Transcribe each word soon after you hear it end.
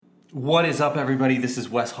What is up, everybody? This is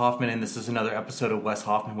Wes Hoffman, and this is another episode of Wes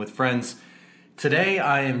Hoffman with Friends. Today,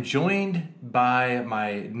 I am joined by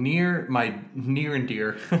my near and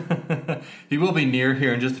dear. He will be near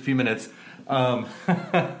here in just a few minutes.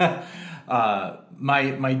 My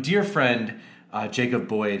dear friend Jacob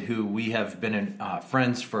Boyd, who we have been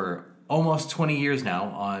friends for almost 20 years now.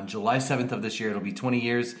 On July 7th of this year, it'll be 20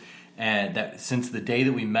 years. And that since the day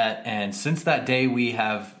that we met, and since that day we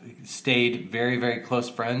have stayed very, very close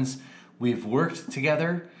friends. We've worked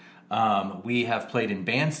together. We have played in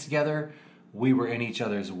bands together. We were in each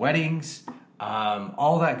other's weddings.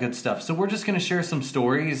 All that good stuff. So we're just going to share some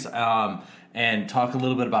stories and talk a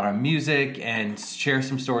little bit about our music and share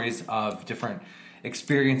some stories of different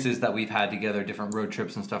experiences that we've had together, different road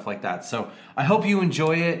trips and stuff like that. So I hope you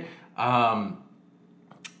enjoy it.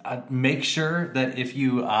 Make sure that if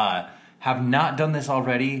you have not done this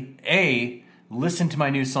already, listen to my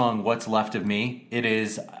new song, What's Left of Me. It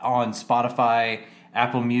is on Spotify,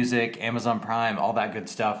 Apple Music, Amazon Prime, all that good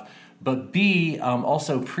stuff. But B,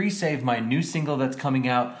 also pre-save my new single that's coming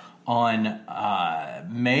out on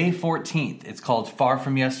May 14th. It's called Far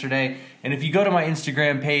From Yesterday. And if you go to my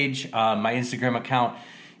Instagram page, my Instagram account,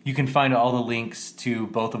 you can find all the links to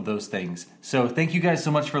both of those things. So thank you guys so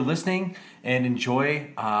much for listening, and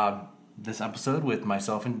enjoy this episode with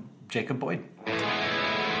myself and Jacob Boyd.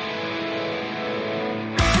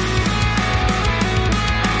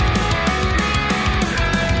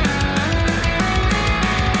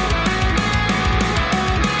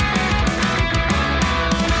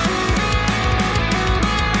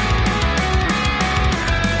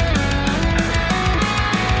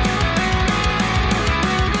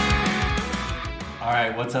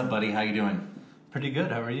 What's up, buddy? How you doing? Pretty good.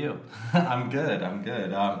 How are you? I'm good.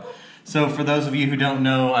 So for those of you who don't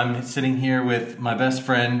know, I'm sitting here with my best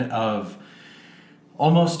friend of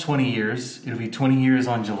almost 20 years. It'll be 20 years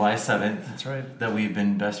on July 7th. That's right. That we've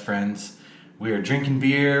been best friends. We are drinking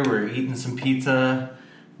beer. We're eating some pizza.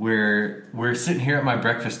 We're sitting here at my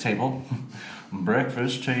breakfast table.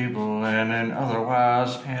 Breakfast table in an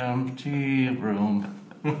otherwise empty room.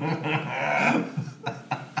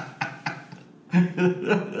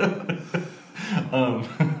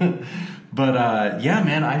 Yeah,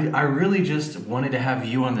 man, I really just wanted to have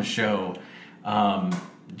you on the show,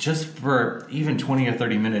 just for even 20 or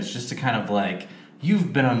 30 minutes, just to kind of like,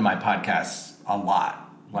 you've been on my podcast a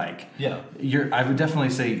lot. Like, yeah, I would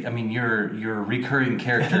definitely say, I mean, you're a recurring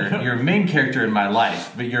character. You're a main character in my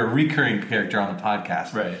life, but you're a recurring character on the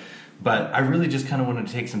podcast. Right. But I really just kind of wanted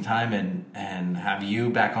to take some time and have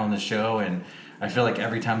you back on the show. And I feel like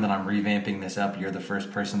every time that I'm revamping this up, you're the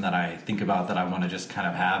first person that I think about that I want to just kind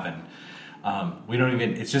of have. And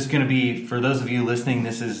it's just going to be, for those of you listening,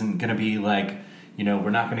 this isn't going to be like, we're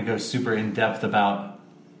not going to go super in depth about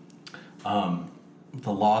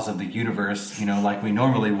the laws of the universe, like we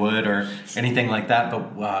normally would, or anything like that.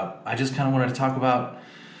 But I just kind of wanted to talk about,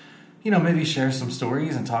 maybe share some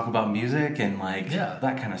stories and talk about music and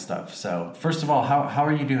that kind of stuff. So first of all, how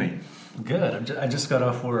are you doing? Good. I just got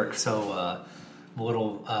off work, so I'm a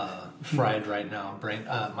little fried right now.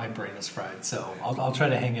 My brain is fried, so I'll try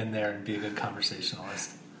to hang in there and be a good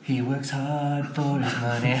conversationalist. He works hard for his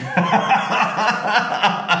money.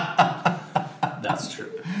 That's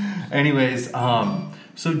true. Anyways,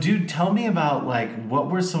 so dude, tell me about what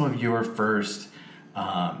were some of your first,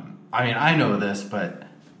 I know this, but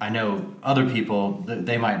I know other people,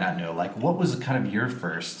 they might not know, what was kind of your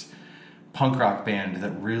first punk rock band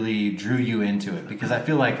that really drew you into it? Because I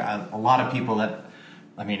feel like a lot of people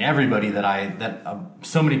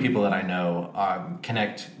so many people that I know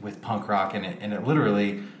connect with punk rock, and it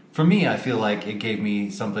literally, for me, I feel like it gave me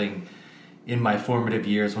something in my formative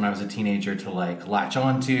years when I was a teenager to latch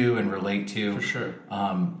onto and relate to. For sure.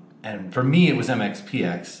 And for me, it was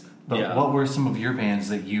MXPX. But yeah. What were some of your bands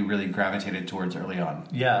that you really gravitated towards early on?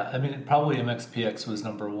 Yeah, probably MXPX was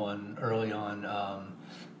number one early on.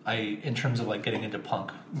 In terms of getting into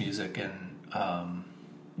punk music, and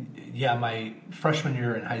my freshman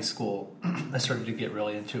year in high school, I started to get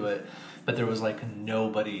really into it. But there was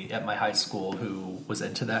nobody at my high school who was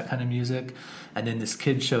into that kind of music. And then this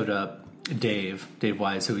kid showed up, Dave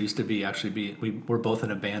Wise, who used to we were both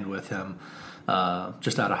in a band with him.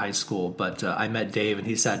 Just out of high school, but I met Dave, and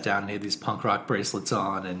he sat down and he had these punk rock bracelets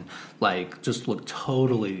on, and just looked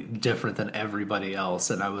totally different than everybody else.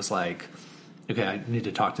 And I was like, okay, I need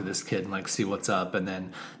to talk to this kid and see what's up. And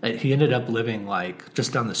then he ended up living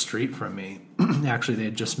just down the street from me. Actually, they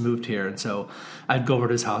had just moved here, and so I'd go over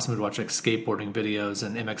to his house and we'd watch skateboarding videos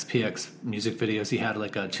and MXPX music videos. He had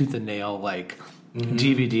a tooth and nail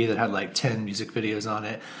DVD that had 10 music videos on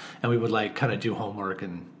it, and we would kind of do homework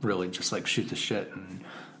and really just shoot the shit. And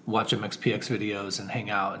watch MXPX videos and hang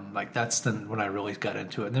out, and like that's then when I really got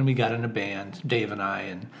into it. And then we got in a band, Dave and I,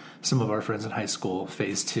 and some of our friends in high school,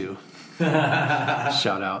 Phase 2.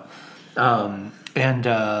 Shout out. And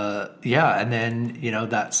then, you know,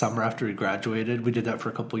 that summer after we graduated, we did that for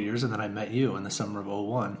a couple of years, and then I met you in the summer of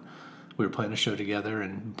 2001. We were playing a show together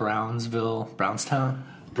in Brownstown,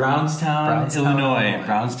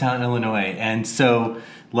 Illinois. And so,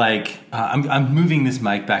 like, I'm moving this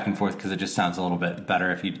mic back and forth because it just sounds a little bit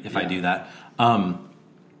better if I do that. But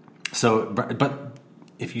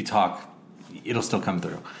if you talk, it'll still come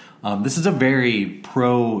through. This is a very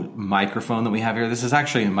pro microphone that we have here. This is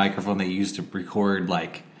actually a microphone that you use to record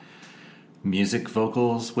like music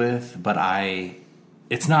vocals with, but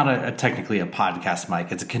it's not technically a podcast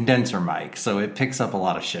mic. It's a condenser mic, so it picks up a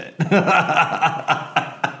lot of shit.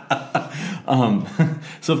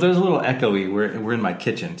 So if there's a little echoey, we're in my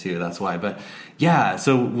kitchen too. That's why. But yeah,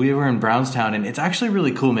 so we were in Brownstown, and it's actually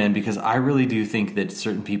really cool, man, because I really do think that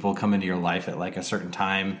certain people come into your life at like a certain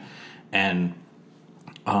time, and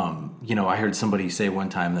you know, I heard somebody say one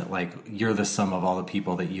time that like you're the sum of all the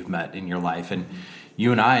people that you've met in your life, and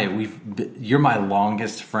you and you're my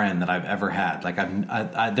longest friend that I've ever had. Like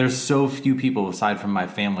there's so few people aside from my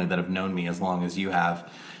family that have known me as long as you have,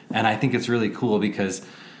 and I think it's really cool because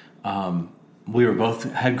we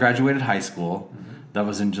had graduated high school. Mm-hmm. That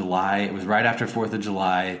was in July. It was right after 4th of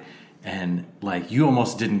July, and like you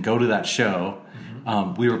almost didn't go to that show.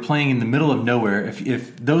 We were playing in the middle of nowhere.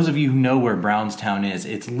 If those of you who know where Brownstown is,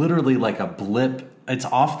 it's literally like a blip. It's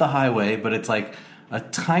off the highway, but it's like a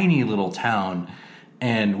tiny little town.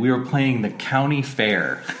 And we were playing the county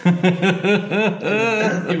fair. The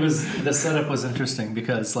setup was interesting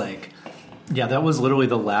because that was literally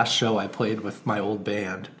the last show I played with my old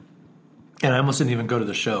band. And I almost didn't even go to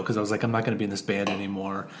the show because I was like, I'm not going to be in this band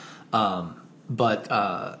anymore.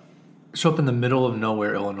 But show up in the middle of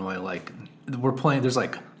nowhere, Illinois, like, we're playing. There's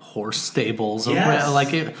like horse stables, yes.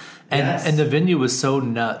 And the venue was so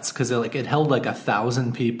nuts because it held like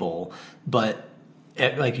 1,000 people, but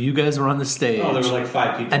you guys were on the stage. Oh, there were like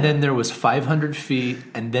 5 people, and then there was 500 feet,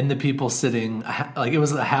 and then the people sitting like it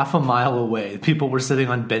was a half a mile away. People were sitting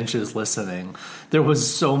on benches listening. There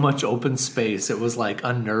was so much open space. It was like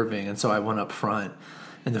unnerving, and so I went up front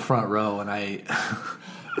in the front row, and I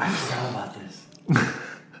forgot about this.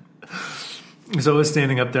 So I was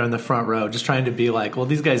standing up there in the front row just trying to be like, well,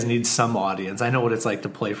 these guys need some audience. I know what it's like to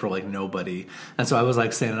play for like nobody. And so I was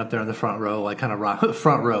like standing up there in the front row, like kind of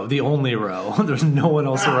front row, the only row. There's no one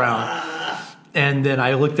else around. And then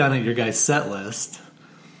I looked down at your guys' set list,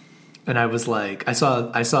 and I was like, I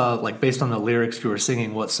saw like based on the lyrics you were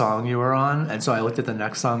singing what song you were on. And so I looked at the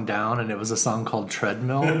next song down, and it was a song called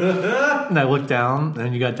Treadmill. And I looked down,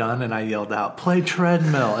 and you got done, and I yelled out, "Play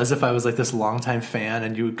Treadmill," as if I was like this longtime fan,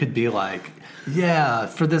 and you could be like, yeah,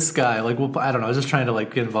 for this guy, like, well, I don't know. I was just trying to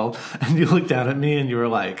like get involved, and you looked down at me, and you were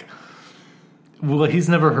like, "Well, he's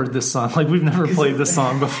never heard this song. Like, we've never played this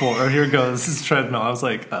song before. Here goes, this is Treadmill." I was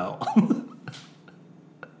like, oh.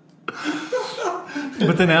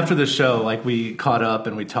 But then after the show, like, we caught up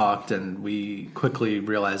and we talked, and we quickly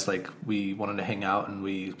realized like we wanted to hang out, and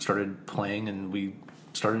we started playing, and we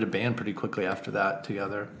started a band pretty quickly after that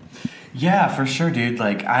together. Yeah, for sure, dude.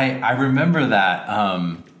 Like, I remember that.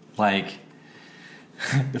 Like.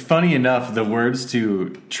 Funny enough, the words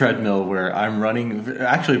to Treadmill were, I'm running,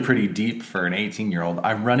 actually pretty deep for an 18-year-old.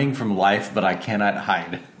 I'm running from life, but I cannot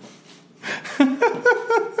hide.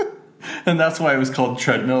 And that's why it was called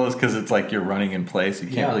Treadmill, is because it's like you're running in place. You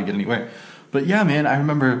can't really get anywhere. But yeah, man, I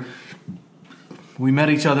remember we met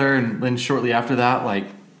each other, and then shortly after that, like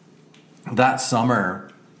that summer,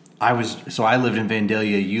 I lived in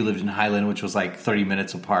Vandalia, you lived in Highland, which was like 30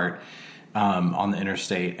 minutes apart. On the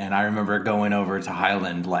interstate, and I remember going over to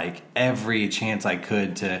Highland like every chance I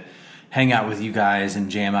could to hang out with you guys and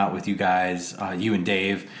jam out with you guys, you and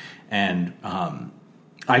Dave, and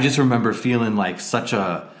I just remember feeling like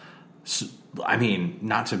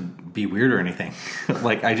not to be weird or anything,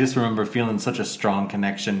 like I just remember feeling such a strong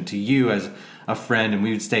connection to you as a friend, and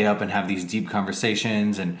we would stay up and have these deep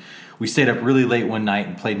conversations, and we stayed up really late one night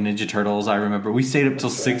and played Ninja Turtles. I remember we stayed up till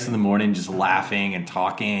 6 a.m. just laughing and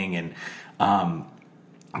talking and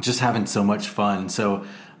just having so much fun. So,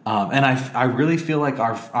 and I really feel like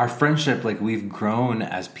our friendship, like we've grown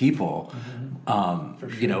as people, sure.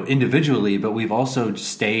 You know, individually, but we've also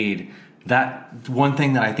stayed. That one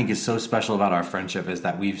thing that I think is so special about our friendship is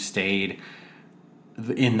that we've stayed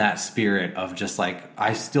in that spirit of just like,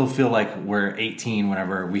 I still feel like we're 18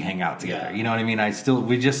 whenever we hang out together. Yeah. You know what I mean?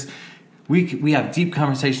 We have deep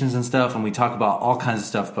conversations and stuff, and we talk about all kinds of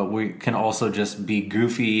stuff, but we can also just be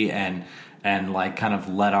goofy and and like kind of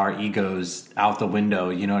let our egos out the window,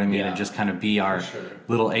 you know what I mean? Yeah. And just kind of be our For sure.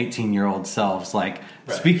 little 18-year-old selves. Like,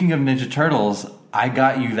 Right. speaking of Ninja Turtles, I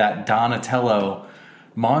got you that Donatello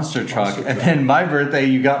monster truck, and then my birthday,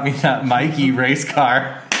 you got me that Mikey race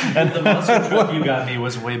car. And the monster truck you got me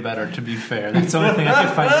was way better, to be fair. That's the only thing I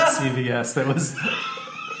could find at CVS that was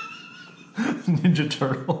Ninja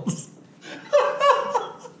Turtles.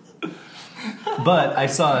 But I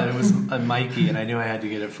saw it was a Mikey, and I knew I had to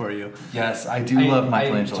get it for you. Yes, I do love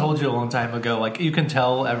Michelangelo. I told you a long time ago, like, you can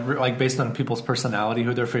tell, like, based on people's personality,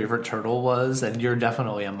 who their favorite turtle was, and you're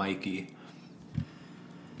definitely a Mikey.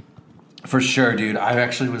 For sure, dude. I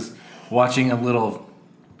actually was watching a little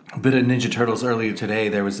bit of Ninja Turtles earlier today.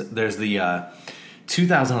 There's the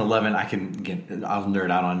 2011. I'll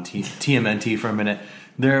nerd out on TMNT for a minute.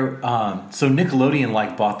 So Nickelodeon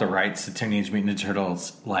like bought the rights to Teenage Mutant Ninja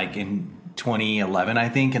Turtles like in 2011, I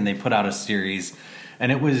think, and they put out a series,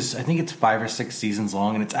 and I think it's 5 or 6 seasons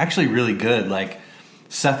long, and it's actually really good. Like,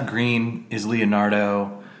 Seth Green is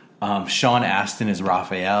Leonardo, Sean Astin is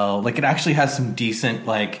Raphael. Like, it actually has some decent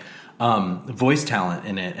like voice talent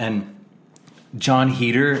in it, and John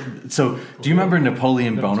Heater. So, do you remember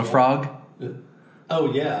Napoleon Bonafrog?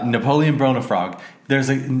 Oh yeah, Napoleon Bonafrog. There's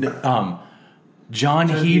a John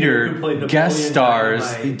Heater who played guest Napoleon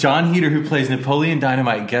stars. Dynamite. John Heater, who plays Napoleon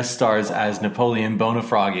Dynamite, guest stars as Napoleon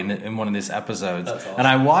Bonafrog in one of these episodes. That's awesome. And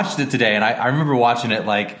I watched it today, and I remember watching it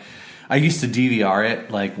like I used to DVR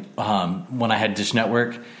it like when I had Dish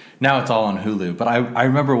Network. Now it's all on Hulu, but I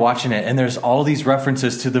remember watching it, and there's all these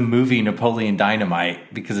references to the movie Napoleon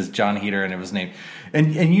Dynamite because it's John Heater and it was named.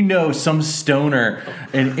 And you know, some stoner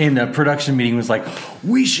in a production meeting was like,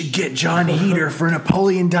 "We should get John Heater for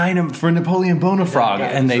Napoleon Bonafrog,"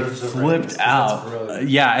 and they flipped out.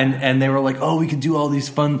 Yeah, and they were like, "Oh, we could do all these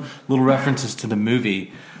fun little references to the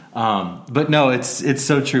movie." But no, it's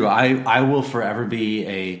so true. I will forever be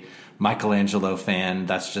a Michelangelo fan.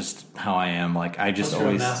 That's just how I am. Like, I just you're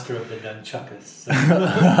always a master of the nunchucks. So.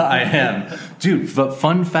 I am, dude. But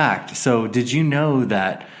fun fact. So, did you know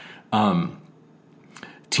that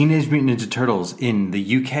Teenage Mutant Ninja Turtles in the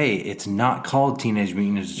UK, it's not called Teenage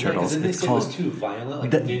Mutant Ninja Turtles. It's called, it was too violent.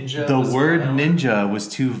 Like ninja. The was word violent. ninja was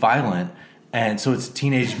too violent, and so it's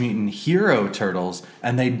Teenage Mutant Hero Turtles.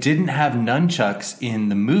 And they didn't have nunchucks in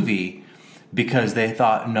the movie because they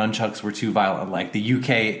thought nunchucks were too violent. Like the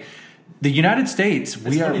UK. The United States,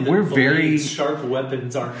 we're very sharp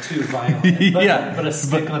weapons aren't too violent. But, Yeah, but a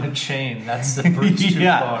stick on a chain, that's the bridge too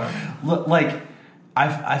far. Like,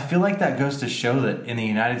 I feel like that goes to show that in the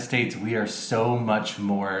United States we are so much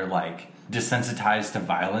more like desensitized to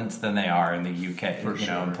violence than they are in the UK,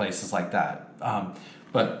 know, in places like that.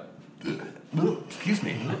 But excuse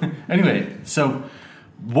me. Anyway, so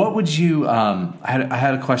what would you? I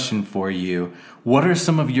had a question for you. What are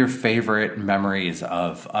some of your favorite memories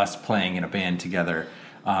of us playing in a band together?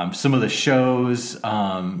 Some of the shows,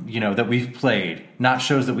 that we've played. Not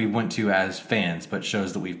shows that we went to as fans, but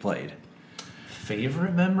shows that we've played.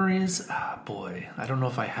 Favorite memories? Boy, I don't know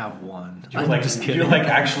if I have one. You're I'm like, just kidding. You're like,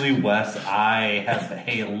 actually, Wes, I have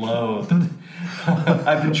Halo.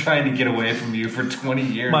 I've been trying to get away from you for 20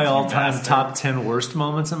 years. My you all-time bastard. top 10 worst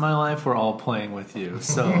moments in my life were all playing with you.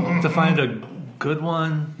 So to find a good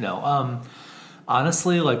one, no.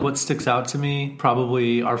 Honestly, like, what sticks out to me,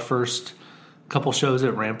 probably our first couple shows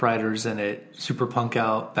at Ramp Riders and at Super Punk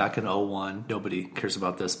Out back in 01. Nobody cares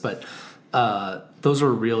about this, but those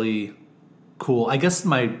were really cool. I guess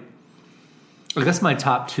my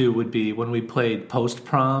top two would be when we played post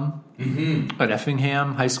prom at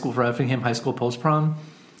Effingham High School for Effingham High School post prom.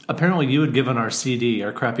 Apparently, you had given our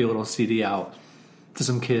crappy little CD out to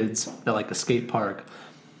some kids at like a skate park,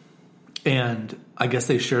 and I guess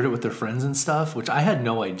they shared it with their friends and stuff. Which I had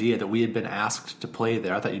no idea that we had been asked to play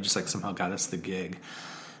there. I thought you just like somehow got us the gig,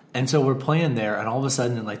 and so we're playing there, and all of a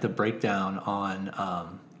sudden, in like the breakdown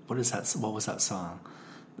on what was that song?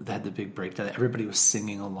 That had the big breakdown. Everybody was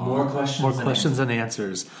singing along. More questions than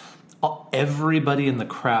answers. Everybody in the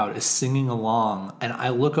crowd is singing along, and I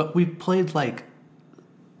look up. We played like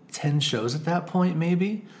 10 shows at that point,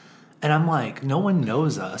 maybe, and I'm like, no one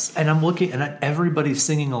knows us, and I'm looking, and everybody's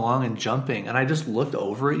singing along and jumping, and I just looked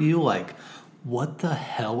over at you like, what the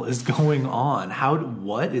hell is going on?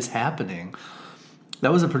 What is happening?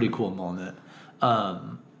 That was a pretty cool moment.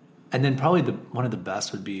 And then probably one of the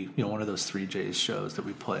best would be, one of those 3J's shows that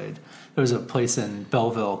we played. There was a place in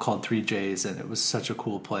Belleville called 3J's, and it was such a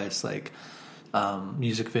cool place, like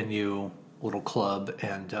music venue, little club.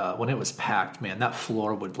 And when it was packed, man, that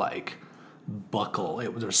floor would like buckle.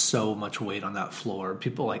 There's so much weight on that floor.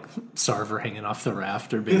 People like Sarver hanging off the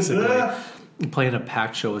rafter, basically. Playing a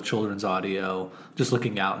packed show with children's audio, just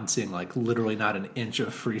looking out and seeing like literally not an inch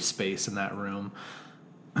of free space in that room.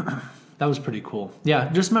 That was pretty cool. Yeah,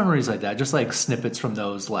 just memories like that. Just like snippets from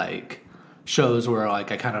those like shows where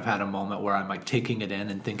like I kind of had a moment where I'm like taking it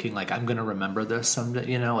in and thinking like I'm gonna remember this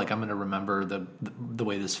someday. You know, like I'm gonna remember the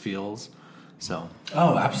way this feels. So.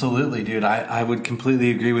 Oh, absolutely, dude. I would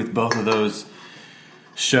completely agree with both of those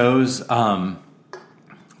shows.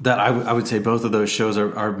 That I would say both of those shows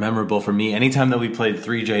are memorable for me. Anytime that we played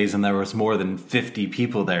 3Js and there was more than 50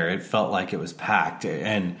 people there, it felt like it was packed.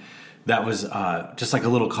 And that was just like a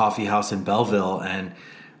little coffee house in Belleville. And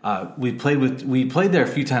we played there a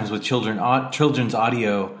few times with Children's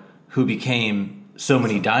Audio, who became So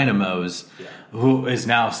Many Dynamos, who is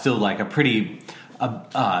now still like a pretty,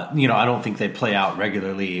 I don't think they play out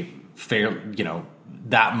regularly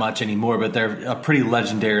that much anymore, but they're a pretty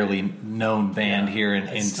legendarily known band here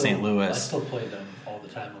in St. Louis. I still play them all the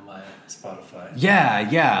time on my Spotify.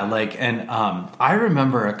 Yeah. I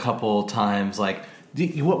remember a couple times, like,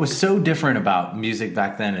 what was so different about music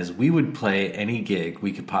back then is we would play any gig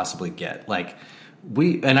we could possibly get. Like,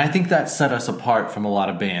 and I think that set us apart from a lot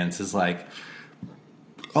of bands, is like,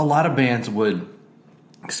 a lot of bands would,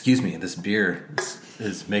 excuse me, this beer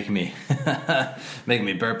is making me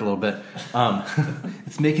burp a little bit.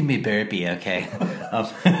 It's making me burpy, okay.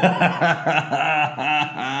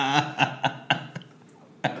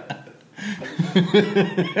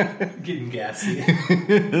 Getting gassy.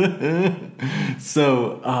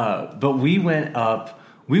 So, but we went up.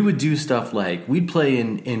 We would do stuff like we'd play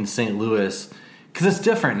in St. Louis, because it's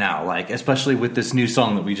different now. Like, especially with this new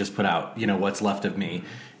song that we just put out. What's Left of Me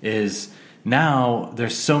is. Now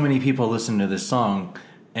there's so many people listening to this song,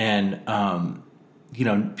 and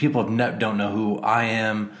people don't know who I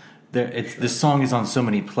am. This song is on so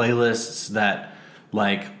many playlists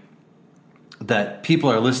that people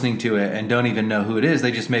are listening to it and don't even know who it is.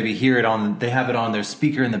 They just maybe hear it they have it on their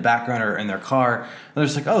speaker in the background or in their car. And they're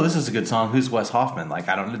just like, oh, this is a good song. Who's Wes Hoffman? Like,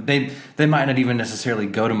 I don't. They might not even necessarily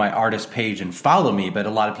go to my artist page and follow me, but a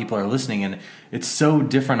lot of people are listening, and it's so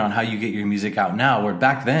different on how you get your music out now. Where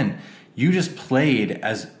back then, you just played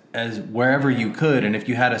as wherever you could, and if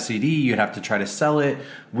you had a CD, you'd have to try to sell it.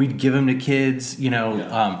 We'd give them to kids,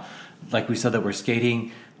 like we said that we're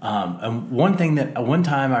skating. And one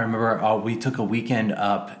time I remember we took a weekend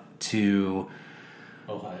up to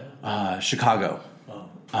Ohio, Chicago.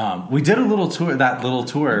 We did a little tour,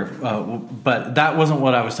 but that wasn't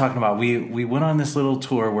what I was talking about. We went on this little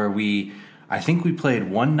tour where I think we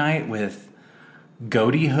played one night with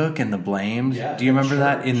Goaty Hook and the Blamed. Yeah, do you remember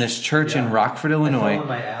that? In this church in Rockford, Illinois. I fell on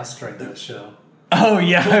my ass during that show. Oh,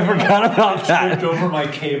 yeah, I forgot about that. I tripped over my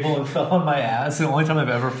cable and fell on my ass. The only time I've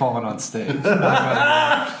ever fallen on stage.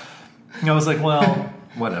 I was like, well,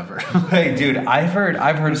 whatever. Hey, dude, I've heard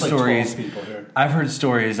stories. Like 12 people here. I've heard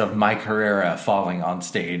stories of Mike Herrera falling on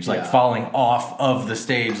stage, falling off of the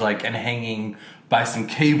stage, and hanging by some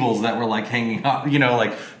cables that were hanging up.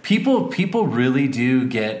 People really do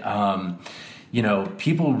get.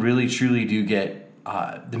 People really truly do get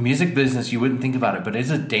the music business. You wouldn't think about it, but it's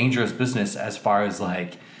a dangerous business as far as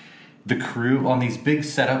the crew on these big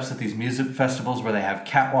setups at these music festivals where they have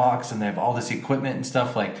catwalks and they have all this equipment and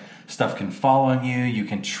stuff. Stuff can fall on you. You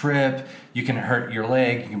can trip. You can hurt your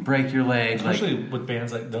leg. You can break your leg. Especially with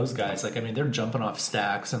bands like those guys. They're jumping off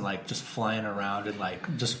stacks and just flying around and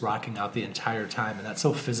just rocking out the entire time. And that's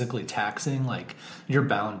so physically taxing. You're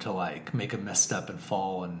bound to make a misstep and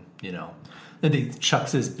fall, and then he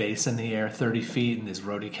chucks his bass in the air 30 feet and his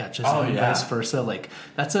roadie catches him and vice versa.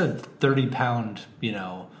 That's a 30-pound,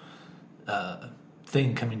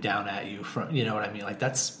 thing coming down at you from, you know what I mean?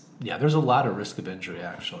 There's a lot of risk of injury,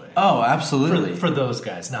 actually. Oh, absolutely. For those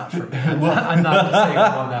guys, not for me. I'm not saying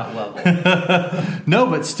I'm on that level. No,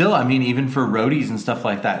 but still, even for roadies and stuff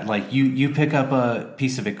like that, you pick up a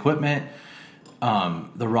piece of equipment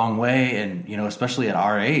the wrong way, and especially at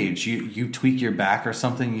our age, you tweak your back or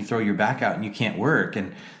something, you throw your back out and you can't work.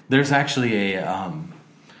 And there's actually a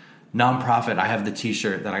nonprofit. I have the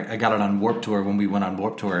T-shirt that I got it on Warped Tour when we went on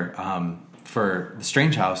Warped Tour for the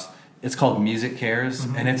Strange House. It's called Music Cares,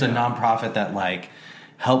 and it's a nonprofit that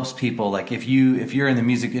helps people. If you're in the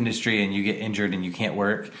music industry and you get injured and you can't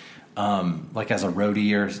work, as a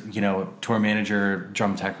roadie or tour manager,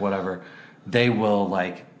 drum tech, whatever. They will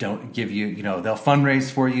don't give you, they'll fundraise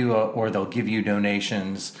for you, or they'll give you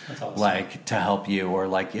donations. That's awesome. To help you, or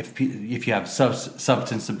if you have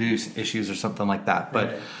substance abuse issues or something like that.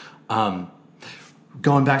 But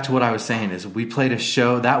going back to what I was saying is we played a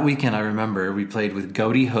show that weekend. I remember we played with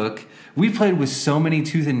Goaty Hook, we played with so many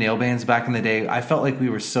tooth and nail bands back in the day. I felt like we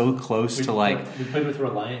were so close to like. We played with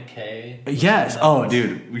Reliant K. Yes. Oh,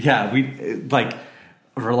 dude. Yeah. We like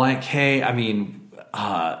Reliant K. I mean,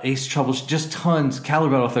 Ace Trouble, just tons.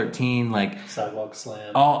 Caliber 13, like Sidewalk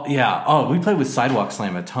Slam. Oh yeah. Oh, we played with Sidewalk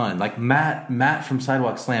Slam a ton. Like Matt from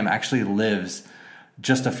Sidewalk Slam actually lives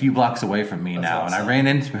just a few blocks away from me now, awesome. And I ran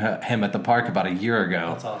into him at the park about a year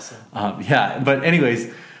ago. That's awesome. Yeah, but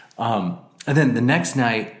anyways, and then the next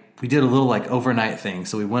night we did a little like overnight thing.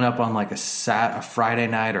 So we went up on like a Friday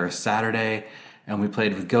night or a Saturday, and we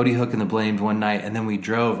played with Goaty Hook and the Blamed one night, and then we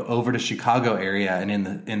drove over to Chicago area, and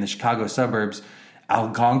in the Chicago suburbs,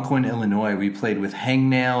 Algonquin, Illinois, we played with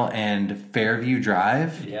Hangnail and Fairview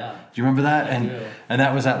Drive. Yeah, do you remember that? I do. And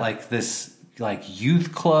that was at like this like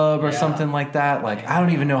youth club or something like that. Like I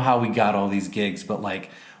don't even know how we got all these gigs, but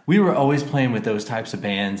like we were always playing with those types of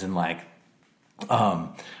bands, and like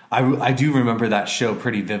I do remember that show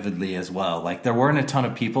pretty vividly as well. Like there weren't a ton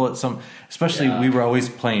of people at some, especially we were always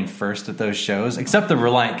playing first at those shows, except the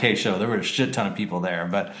Reliant K show. There were a shit ton of people there,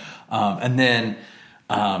 but and then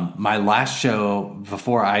my last show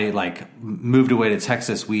before I like moved away to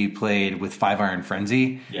Texas, we played with Five Iron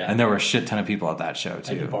Frenzy, and there were a shit ton of people at that show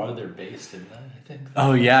too. I borrowed their bass, didn't I? I think.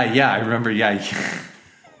 Oh yeah, I remember. Yeah,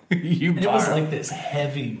 it was like this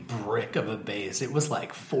heavy brick of a bass. It was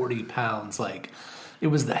like 40 pounds. Like it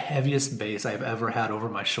was the heaviest bass I've ever had over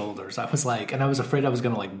my shoulders. I was like, and I was afraid I was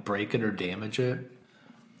gonna like break it or damage it.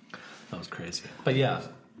 That was crazy. But yeah.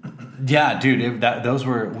 Yeah, dude, those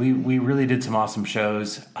were we really did some awesome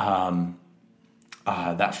shows. That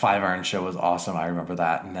Five Iron show was awesome. I remember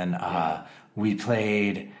that, and then we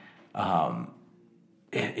played So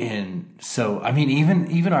I mean,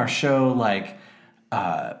 even our show like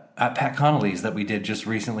at Pat Connolly's that we did just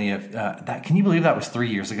recently. That can you believe that was 3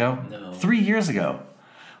 years ago? No. 3 years ago.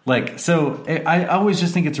 Like so, I always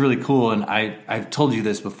just think it's really cool, and I've told you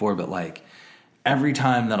this before, but like. Every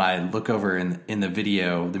time that I look over in the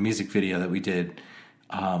video, the music video that we did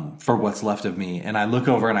for What's Left of Me, and I look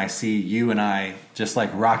over and I see you and I just like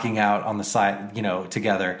rocking out on the side,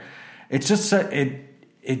 together. It's just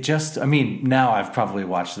it just. I mean, now I've probably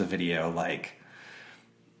watched the video like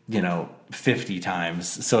 50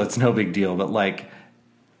 times, so it's no big deal. But like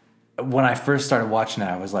when I first started watching it,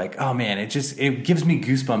 I was like, oh man, it gives me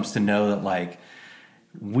goosebumps to know that like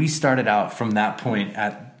we started out from that point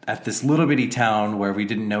at this little bitty town where we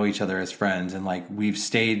didn't know each other as friends, and like we've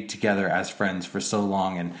stayed together as friends for so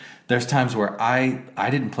long. And there's times where I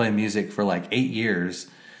didn't play music for like 8 years.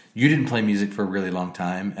 You didn't play music for a really long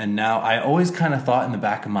time. And now I always kind of thought in the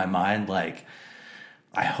back of my mind, like,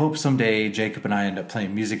 I hope someday Jacob and I end up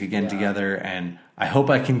playing music again together, and I hope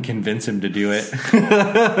I can convince him to do it.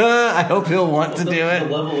 I hope he'll want to do it. The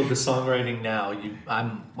level of the songwriting now,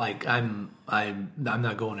 I'm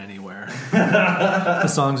not going anywhere. The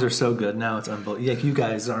songs are so good now; it's unbelievable. Like you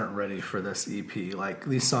guys aren't ready for this EP. Like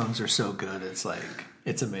these songs are so good; it's like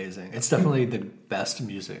it's amazing. It's definitely the best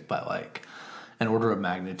music by like an order of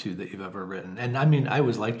magnitude that you've ever written. And I mean, I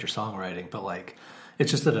always liked your songwriting, but like it's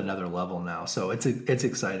just at another level now. So it's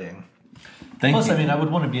exciting. Plus, I mean, I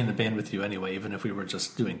would want to be in the band with you anyway, even if we were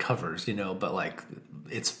just doing covers, But like,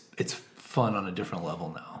 it's fun on a different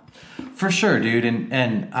level now. For sure, dude.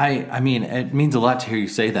 And I mean, it means a lot to hear you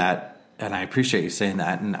say that, and I appreciate you saying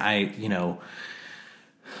that. And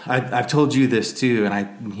I've told you this too,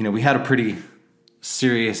 and we had a pretty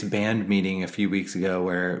serious band meeting a few weeks ago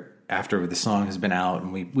where after the song has been out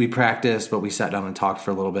and we practiced, but we sat down and talked for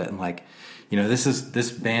a little bit, and like.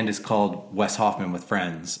 This band is called Wes Hoffman with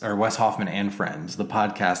Friends, or Wes Hoffman and Friends. The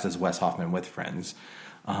podcast is Wes Hoffman with Friends.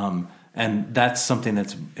 And that's something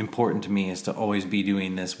that's important to me, is to always be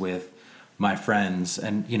doing this with my friends.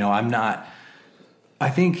 And, I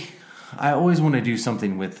think I always want to do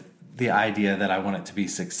something with the idea that I want it to be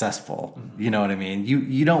successful. Mm-hmm. You know what I mean?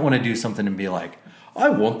 You don't want to do something and be like, I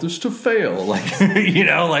want this to fail. Like,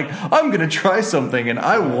 like I'm going to try something and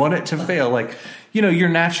I want it to fail. Like, you're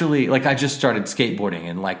naturally, like I just started skateboarding,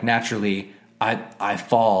 and like naturally I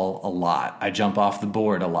fall a lot. I jump off the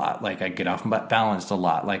board a lot. Like I get off balanced a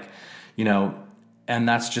lot. Like, and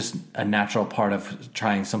that's just a natural part of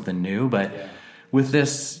trying something new. But with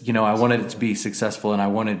this, I wanted it to be successful, and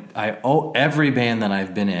every band that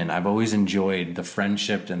I've been in, I've always enjoyed the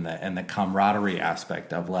friendship and the camaraderie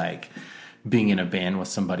aspect of like being in a band with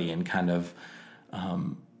somebody and kind of,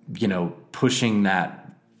 trying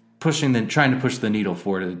to push the needle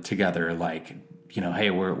forward together. Like, hey,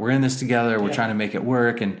 we're in this together. We're trying to make it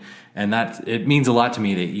work. And that, it means a lot to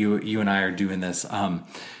me that you and I are doing this.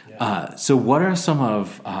 So what are some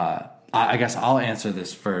of, I guess I'll answer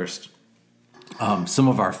this first. some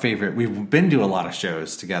of our favorite. We've been to a lot of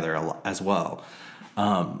shows together as well.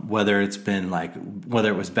 Whether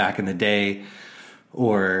it was back in the day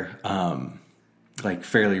or like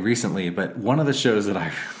fairly recently, but one of the shows that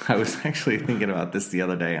I was actually thinking about this the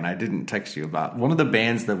other day, and I didn't text you about. One of the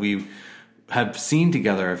bands that we have seen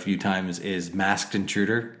together a few times is Masked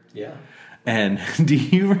Intruder. Yeah. And do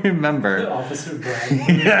you remember Officer Brad?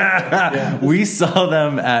 Yeah. We saw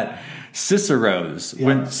them at Cicero's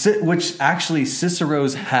which actually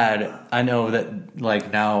Cicero's had. I know that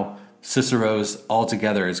like now Cicero's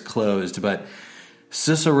altogether is closed, but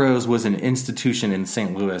Cicero's was an institution in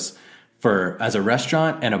St. Louis as a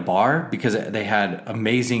restaurant and a bar because they had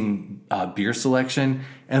amazing beer selection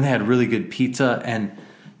and they had really good pizza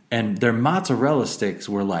and their mozzarella sticks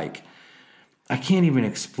were like, I can't even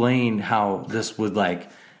explain how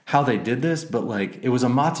they did this, but like it was a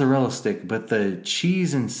mozzarella stick, but the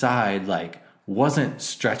cheese inside like wasn't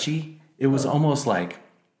stretchy. It was almost like,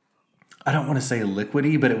 I don't want to say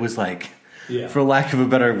liquidy, but it was like, for lack of a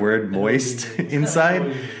better word, moist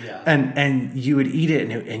inside. And you would eat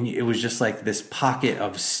it, and it was just like this pocket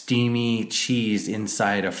of steamy cheese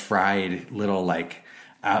inside a fried little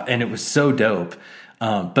and it was so dope.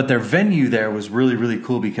 But their venue there was really, really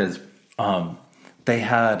cool because they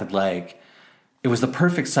had it was the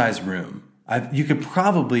perfect size room. You could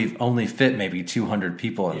probably only fit maybe 200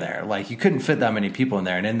 people in there. Like you couldn't fit that many people in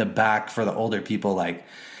there. And in the back for the older people,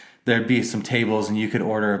 there'd be some tables and you could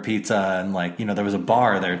order a pizza and there was a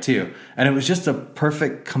bar there too. And it was just a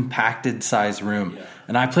perfect compacted size room. Yeah.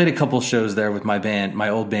 And I played a couple shows there with my band, my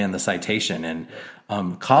old band, The Citation. And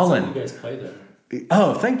Colin. You guys played there.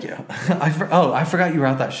 Oh, thank you. I forgot you were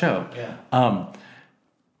at that show. Yeah.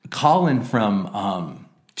 Colin from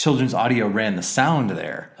Children's Audio ran the sound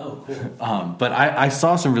there. Oh, cool. But I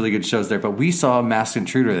saw some really good shows there. But we saw Masked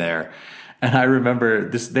Intruder there. And I remember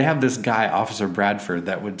this. They have this guy, Officer Bradford,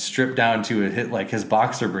 that would strip down to his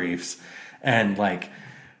boxer briefs, and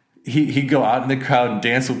he'd go out in the crowd and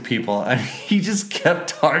dance with people, and he just kept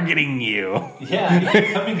targeting you. Yeah, he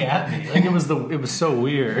kept coming at me. It was so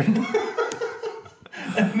weird.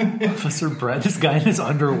 Officer Brad, this guy in his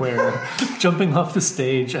underwear, jumping off the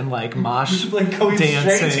stage and mosh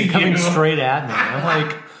dancing, coming straight at me. I'm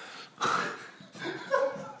like.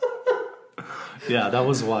 Yeah, that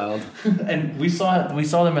was wild. And we saw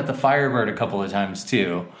them at the Firebird a couple of times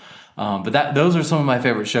too. But those are some of my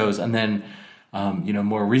favorite shows. And then,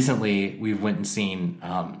 more recently we went and seen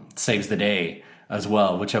Saves the Day as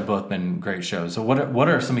well, which have both been great shows. So what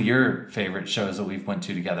are some of your favorite shows that we've went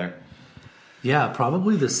to together? Yeah,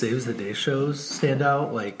 probably the Saves the Day shows stand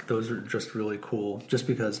out. Those are just really cool just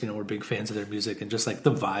because, we're big fans of their music and just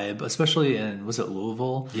the vibe, especially was it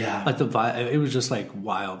Louisville? Yeah. The vibe, it was just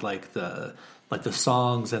wild, the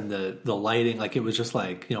songs and the lighting, it was just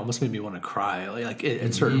almost made me want to cry.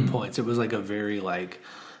 At certain points, it was a very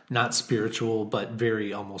not spiritual, but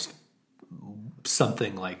very almost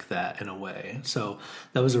something like that in a way. So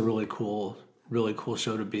that was a really cool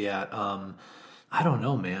show to be at. I don't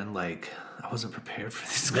know, man. I wasn't prepared for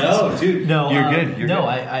this. No, dude. No, you're good. You're good.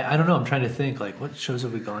 I don't know. I'm trying to think. What shows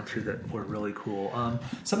have we gone to that were really cool?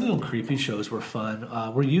 Some of the creepy shows were fun.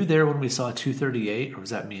 Were you there when we saw 238, or was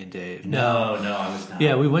that me and Dave? No, I was not.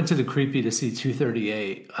 Yeah, we went to the Creepy to see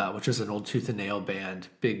 238, which is an old Tooth and Nail band.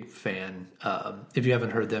 Big fan. If you haven't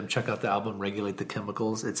heard them, check out the album "Regulate the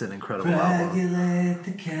Chemicals." It's an incredible album. Regulate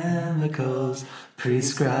the chemicals,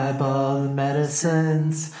 prescribe all the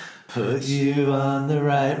medicines. Put you on the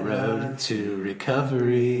right road to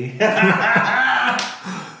recovery. Yeah,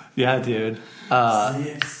 dude.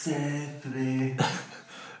 Safely.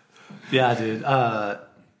 Yeah, dude.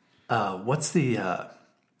 What's the...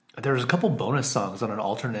 there was a couple bonus songs on an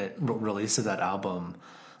alternate release of that album,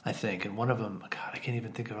 I think. And one of them... God, I can't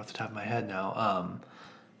even think of it off the top of my head now.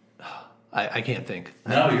 I can't think.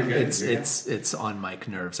 No, you're good. It's on my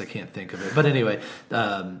nerves. I can't think of it. But anyway,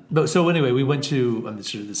 we went to. I'm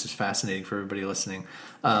sure this is fascinating for everybody listening.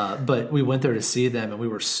 But we went there to see them, and we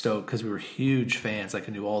were stoked because we were huge fans. I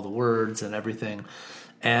knew all the words and everything,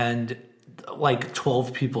 and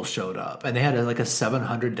 12 people showed up, and they had a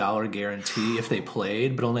 $700 guarantee if they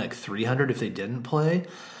played, but only $300 if they didn't play.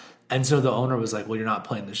 And so the owner was like, well, you're not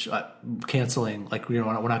playing the show, canceling, we're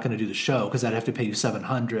not going to do the show because I'd have to pay you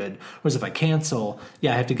 $700. Whereas if I cancel, I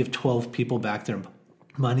have to give 12 people back their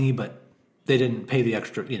money, but they didn't pay the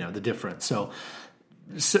extra, the difference. So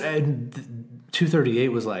and 238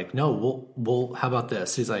 was like, no, we'll, how about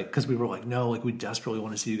this? He's like, because we were like, no, we desperately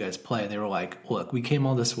want to see you guys play. And they were like, look, we came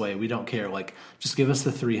all this way. We don't care. Just give us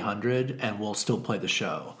the 300 and we'll still play the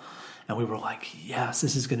show. And we were like, yes,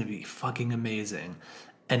 this is going to be fucking amazing.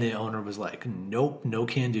 And the owner was like, nope, no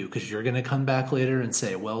can do, because you're going to come back later and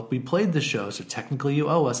say, well, we played the show, so technically you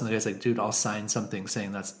owe us. And the guy's like, dude, I'll sign something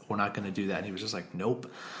saying we're not going to do that. And he was just like, nope.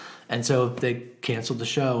 And so they canceled the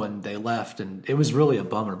show and they left, and it was really a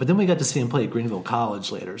bummer. But then we got to see him play at Greenville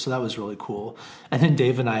College later, so that was really cool. And then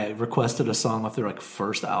Dave and I requested a song off their like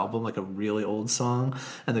first album, like a really old song,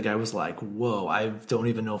 and the guy was like, whoa, I don't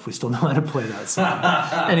even know if we still know how to play that song.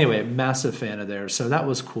 Anyway, massive fan of theirs, so that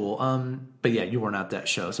was cool. But yeah, you weren't at that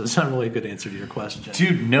show, so it's not really a good answer to your question.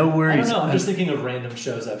 Dude, no worries. I don't know, I'm just thinking of random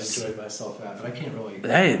shows I've enjoyed myself at, but I can't really...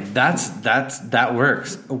 Hey, that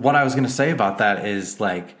works. What I was going to say about that is,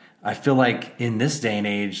 like, I feel like in this day and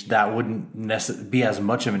age, that wouldn't be as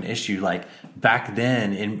much of an issue. Like back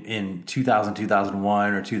then in 2000,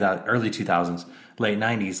 2001 or early 2000s, late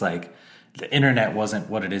 90s, like the internet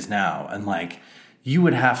wasn't what it is now. And like you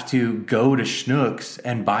would have to go to Schnucks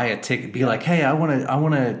and buy a ticket, be like, hey, I want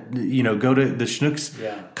to, go to the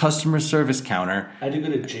Schnucks customer service counter. I had to go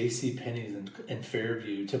to JCPenney's in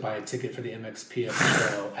Fairview to buy a ticket for the MXPX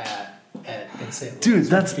show in St. Louis. Dude,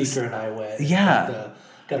 that's... Speaker and I went. Yeah.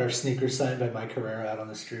 Got our sneakers signed by Mike Herrera out on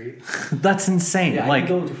the street. That's insane. Yeah, like, I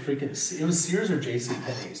could go to freaking... It was Sears or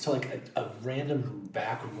JCPenney's to like a random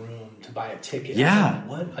back room to buy a ticket. Yeah. Like,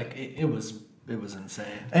 what? Like it was insane.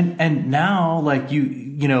 And now like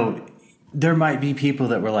you know there might be people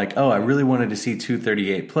that were like, oh, I really wanted to see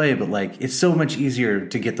 238 play, but like it's so much easier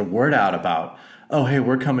to get the word out about, oh, hey,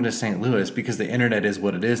 we're coming to St. Louis, because the internet is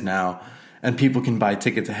what it is now, and people can buy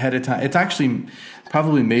tickets ahead of time. It's actually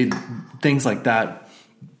probably made things like that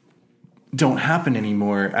don't happen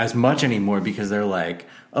as much anymore, because they're like,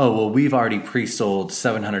 oh, well, we've already pre-sold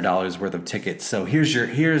 $700 worth of tickets, so here's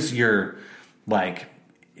your like,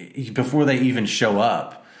 before they even show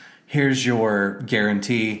up, here's your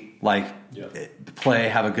guarantee, like, play,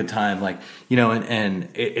 have a good time, like, and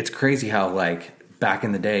it's crazy how like back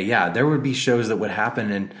in the day, there would be shows that would happen,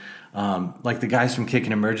 and like the guys from Kick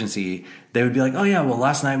and Emergency, they would be like, oh yeah, well,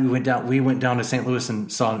 last night we went down to St. Louis and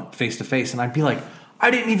saw Face to Face, and I'd be like, I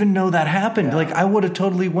didn't even know that happened. Yeah. Like I would have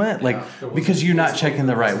totally went, like, because you're not checking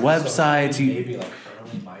the right websites. Maybe like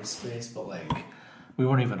early MySpace, but like we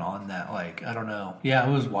weren't even on that. Like I don't know. Yeah,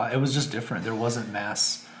 it was just different. There wasn't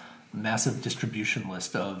massive distribution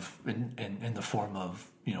list of in the form of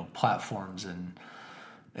platforms and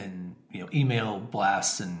email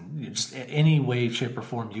blasts and just any way, shape, or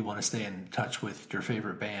form you want to stay in touch with your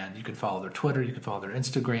favorite band. You can follow their Twitter, you can follow their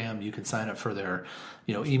Instagram, you can sign up for their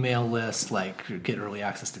email list, like get early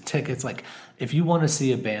access to tickets. Like if you want to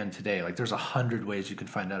see a band today, like there's 100 ways you can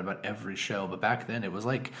find out about every show. But back then it was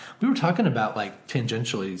like, we were talking about, like,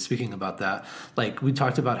 tangentially speaking about that, like we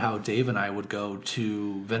talked about how Dave and I would go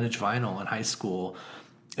to Vintage Vinyl in high school,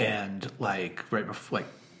 and like right before, like,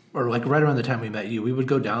 or like right around the time we met you, we would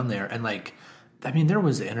go down there, and like, I mean, there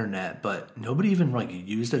was the internet, but nobody even like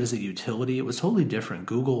used it as a utility. It was totally different.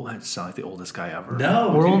 Google, I sound like the oldest guy ever.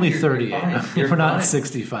 No, we're only 38. We're not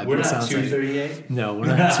 65. We're not 238. No, we're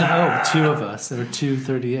not. Two of us. There are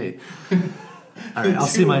 238. All right, I'll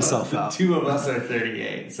see myself out. Two of us are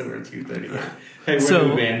 38, so we're 238. Hey, we're a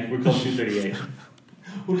new band. We're called 238.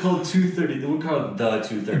 We're called 230. We're called the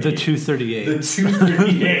 238. The 238. The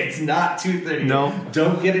 238. It's not 238. No.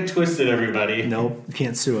 Don't get it twisted, everybody. No, you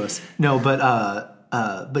can't sue us. No, but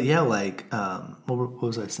yeah, like, what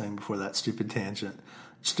was I saying before that stupid tangent?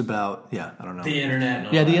 Just about, I don't know. The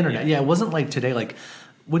internet. The internet. Yeah, it wasn't like today. Like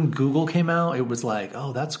when Google came out, it was like,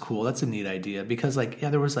 oh, that's cool. That's a neat idea, because like,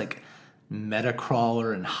 there was like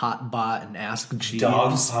Metacrawler and Hotbot and Ask Jeeves.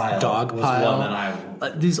 Dogpile was one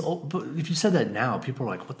that these old, but if you said that now, people are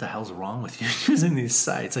like, what the hell's wrong with you using these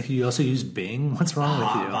sites? Like, you also use Bing? What's wrong with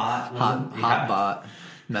you? Hotbot,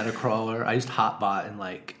 Metacrawler. I used Hotbot in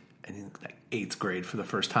like, I think like 8th grade for the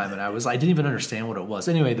first time, and I didn't even understand what it was.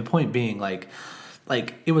 Anyway, the point being, like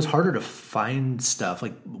it was harder to find stuff.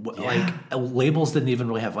 Like labels didn't even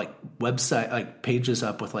really have like website, like pages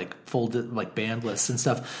up with like full like band lists and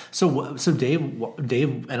stuff. So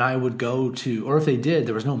Dave and I would go to, or if they did,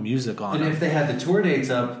 there was no music on. And them. If they had the tour dates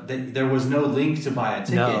up, there was no link to buy a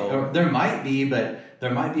ticket. No. Or there might be, but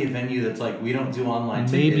there might be a venue that's like, we don't do online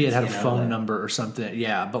tickets. Maybe it had a phone number or something.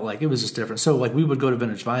 Yeah, but like it was just different. So like we would go to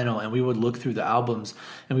Vintage Vinyl and we would look through the albums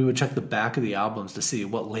and we would check the back of the albums to see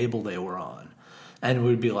what label they were on. And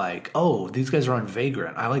we'd be like, oh, these guys are on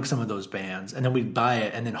Vagrant. I like some of those bands. And then we'd buy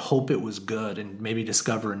it and then hope it was good and maybe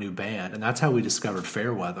discover a new band. And that's how we discovered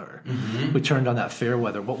Fairweather. Mm-hmm. We turned on that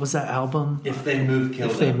Fairweather. What was that album? If They Move, Kill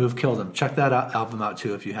Them. If They Move, Kill Them. Check that album out,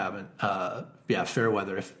 too, if you haven't.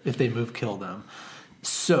 Fairweather. If They Move, Kill Them.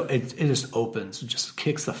 so it just opens, just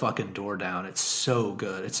kicks the fucking door down. It's so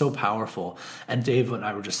good. It's so powerful. And Dave and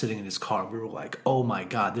I were just sitting in his car. We were like, oh my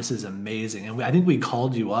God, this is amazing. And I think we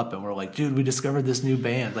called you up and we're like, dude, we discovered this new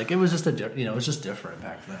band. Like it was just it was just different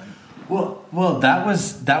back then. Well, that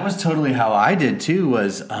was totally how I did too.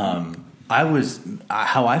 Was how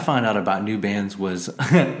I found out about new bands was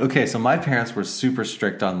okay. So my parents were super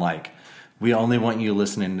strict on like, we only want you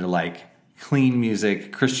listening to like clean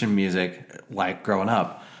music, Christian music, like growing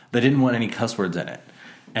up. They didn't want any cuss words in it.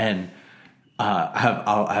 And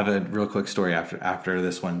I'll have a real quick story after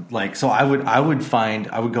this one. Like, so I would go on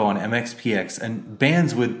MXPX and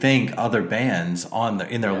bands would thank other bands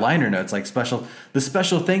in their liner notes, like the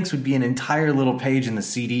special thanks would be an entire little page in the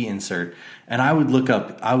CD insert. And I would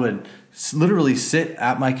literally sit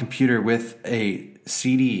at my computer with a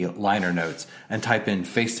CD liner notes and type in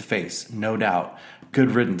Face to Face, No Doubt,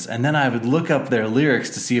 Good Riddance. And then I would look up their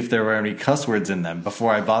lyrics to see if there were any cuss words in them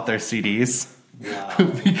before I bought their CDs.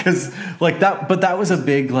 Wow. Because like that, but that was a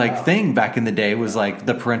big thing back in the day, was like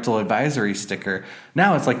the parental advisory sticker.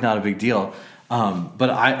 Now it's like not a big deal.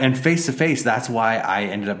 But Face to Face, that's why I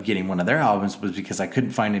ended up getting one of their albums, was because I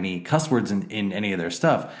couldn't find any cuss words in any of their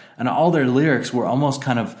stuff. And all their lyrics were almost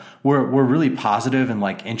were really positive and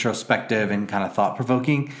like introspective and kind of thought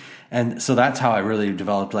provoking. And so that's how I really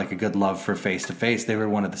developed like a good love for Face to Face. They were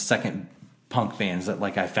one of the second punk bands that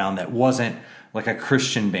like I found that wasn't like a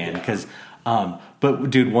Christian band, because but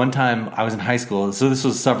dude, one time I was in high school, so this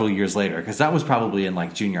was several years later, because that was probably in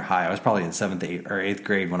like junior high. I was probably in 7th, 8th, or 8th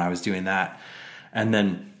grade when I was doing that. And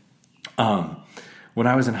then when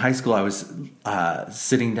I was in high school, I was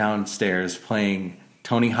sitting downstairs playing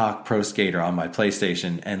Tony Hawk Pro Skater on my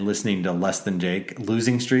PlayStation and listening to Less Than Jake,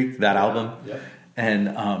 Losing Streak, that album. Yep.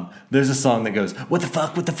 And there's a song that goes, what the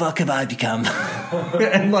fuck have I become?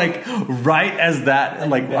 And like right as that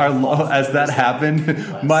as that happened,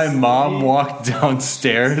 my mom walked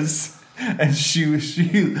downstairs, and she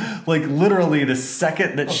like literally the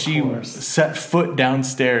second that she set foot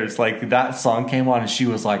downstairs, like that song came on and she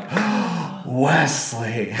was like,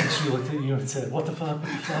 Wesley. And she looked at you and said, what the fuck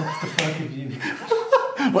have you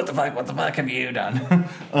what the fuck have you done?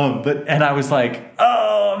 And I was like,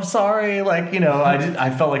 oh, I'm sorry. Like,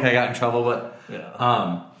 I felt like I got in trouble, but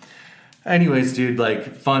yeah. Anyways, dude,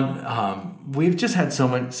 like fun. We've just had so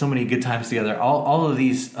many good times together. All of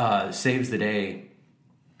these Saves the Day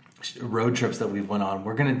road trips that we've went on,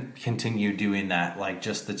 we're going to continue doing that, like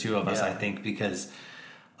just the two of us, I think, because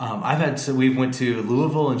we went to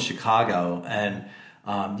Louisville and Chicago, and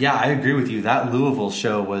I agree with you. That Louisville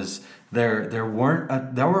show was there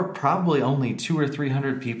were probably only 200 or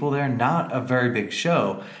 300 people there, not a very big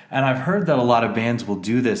show. And I've heard that a lot of bands will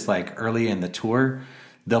do this like early in the tour.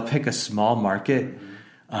 They'll pick a small market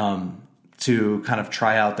to kind of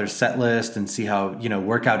try out their set list and see how,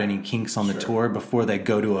 work out any kinks on the tour before they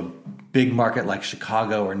go to a big market like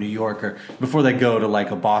Chicago or New York, or before they go to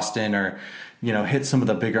like a Boston, or hit some of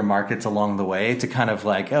the bigger markets along the way, to kind of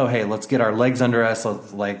like, oh, hey, let's get our legs under us.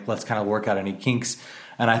 Let's kind of work out any kinks.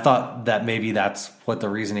 And I thought that maybe that's what the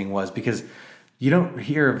reasoning was, because you don't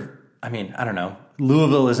hear, I don't know,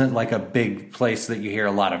 Louisville isn't like a big place that you hear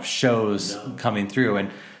a lot of shows coming through.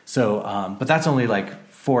 And so, but that's only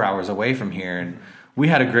like 4 hours away from here. And we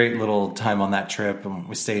had a great little time on that trip, and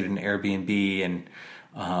we stayed in an Airbnb, and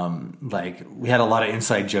we had a lot of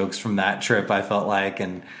inside jokes from that trip, I felt like.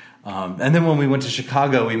 And then when we went to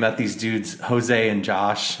Chicago, we met these dudes, Jose and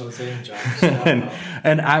Josh.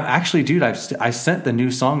 And I actually, dude, I sent the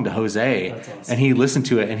new song to Jose. That's awesome. And he listened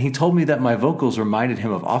to it, and he told me that my vocals reminded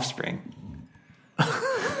him of Offspring.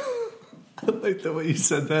 I like the way you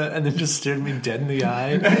said that, and then just stared me dead in the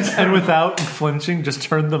eye, and without flinching, just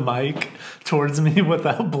turned the mic towards me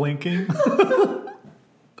without blinking.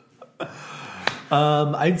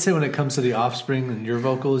 I'd say when it comes to the Offspring and your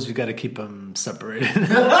vocals, you got to keep them separated.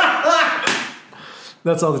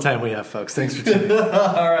 That's all the time we have, folks. Thanks for tuning in.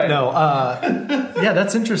 All right. No,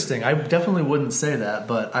 that's interesting. I definitely wouldn't say that,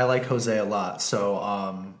 but I like Jose a lot, so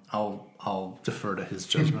I'll defer to his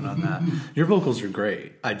judgment on that. Your vocals are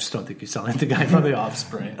great. I just don't think you sound like the guy from the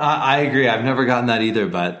Offspring. I agree. I've never gotten that either,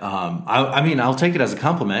 but I'll take it as a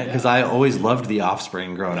compliment, because I always loved the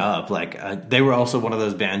Offspring growing up. Like they were also one of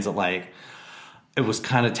those bands that like, it was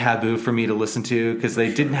kind of taboo for me to listen to, because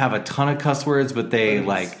they didn't have a ton of cuss words, but they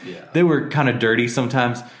they were kind of dirty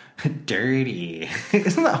sometimes. Dirty.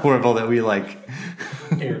 Isn't that horrible that we like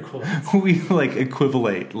air quotes? We like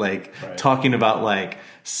equivalate talking about like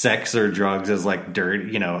sex or drugs as like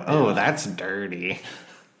dirty, oh, that's dirty.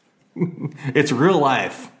 It's real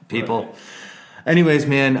life, people. Right. Anyways,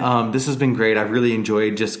 man, this has been great. I've really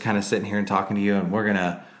enjoyed just kind of sitting here and talking to you, and we're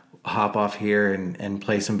gonna hop off here and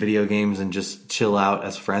play some video games and just chill out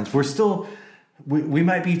as friends. We're still, we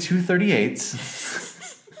might be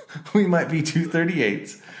 238s. We might be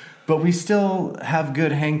 238s, but we still have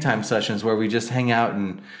good hang time sessions where we just hang out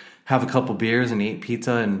and have a couple beers and eat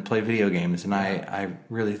pizza and play video games. And I'm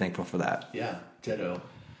really thankful for that. Yeah, ditto.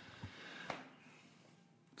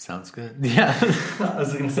 Sounds good. Yeah. I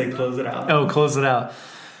was going to say close it out. Oh, close it out.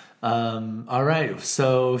 All right.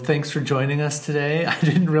 So thanks for joining us today. I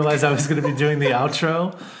didn't realize I was going to be doing the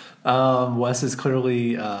outro. Wes is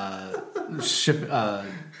clearly I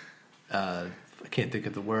can't think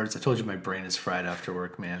of the words. I told you my brain is fried after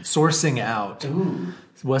work, man. Sourcing out. Ooh.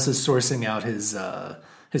 Wes is sourcing out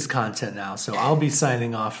his content now. So I'll be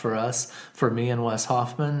signing off for us, for me and Wes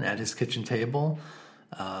Hoffman at his kitchen table.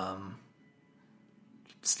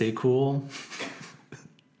 Stay cool.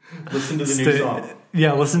 Listen to the new song.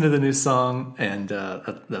 Yeah, listen to the new song, and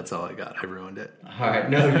that's all I got. I ruined it. All right.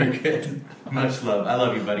 No, you're good. Much love. I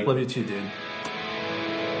love you, buddy. Love you too, dude.